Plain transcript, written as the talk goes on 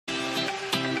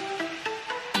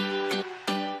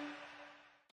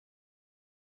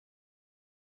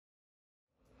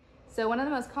So one of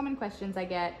the most common questions I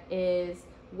get is,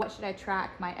 what should I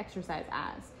track my exercise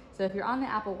as? So if you're on the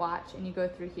Apple Watch and you go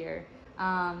through here,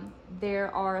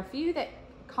 there are a few that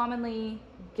commonly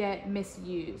get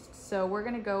misused. So we're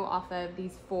gonna go off of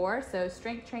these 4. So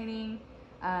strength training,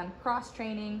 cross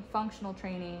training, functional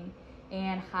training,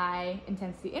 and high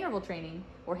intensity interval training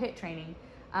or HIIT training.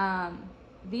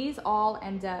 These all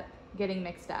end up getting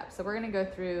mixed up. So we're gonna go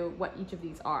through what each of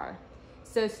these are.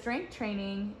 So strength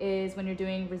training is when you're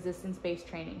doing resistance-based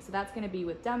training. So that's gonna be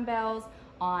with dumbbells,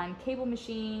 on cable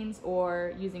machines,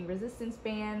 or using resistance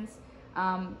bands.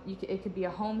 It could be a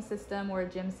home system or a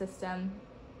gym system,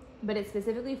 but it's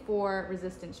specifically for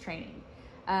resistance training.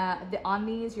 On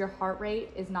these, your heart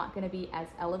rate is not gonna be as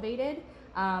elevated,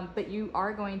 but you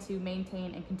are going to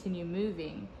maintain and continue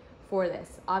moving for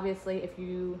this. Obviously, if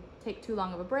you take too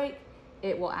long of a break,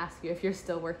 it will ask you if you're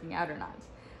still working out or not.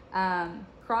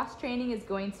 Cross training is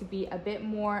going to be a bit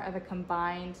more of a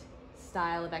combined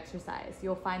style of exercise.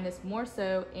 You'll find this more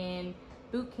so in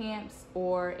boot camps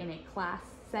or in a class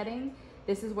setting.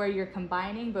 This is where you're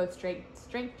combining both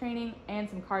strength training and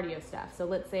some cardio stuff. So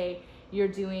let's say you're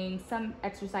doing some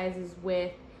exercises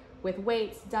with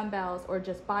weights, dumbbells, or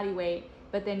just body weight,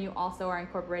 but then you also are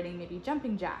incorporating maybe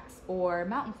jumping jacks or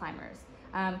mountain climbers.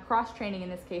 Cross training in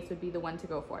this case would be the one to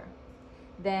go for.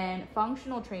 Then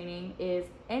functional training is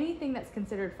anything that's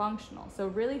considered functional. So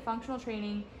really functional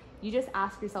training, you just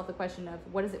ask yourself the question of,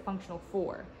 what is it functional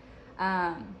for?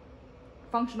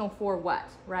 Functional for what,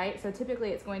 right? So typically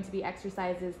it's going to be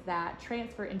exercises that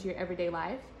transfer into your everyday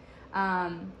life.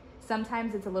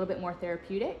 Sometimes it's a little bit more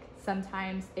therapeutic.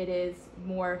 Sometimes it is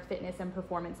more fitness and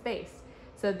performance based.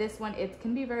 So this one, it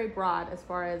can be very broad as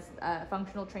far as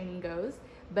functional training goes,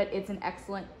 but it's an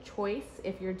excellent choice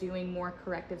if you're doing more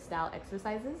corrective style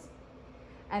exercises.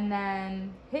 And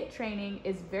then HIIT training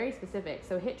is very specific.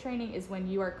 So HIIT training is when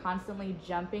you are constantly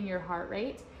jumping your heart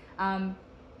rate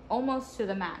almost to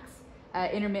the max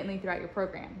intermittently throughout your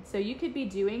program. So you could be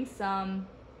doing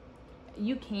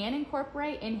you can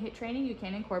incorporate in HIIT training, you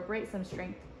can incorporate some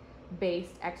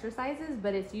strength-based exercises,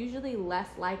 but it's usually less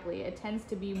likely. It tends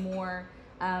to be more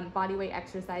body weight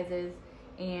exercises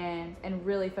and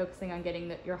really focusing on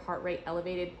getting your heart rate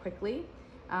elevated quickly.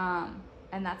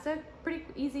 And that's a pretty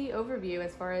easy overview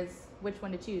as far as which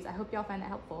one to choose. I hope y'all find that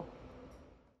helpful.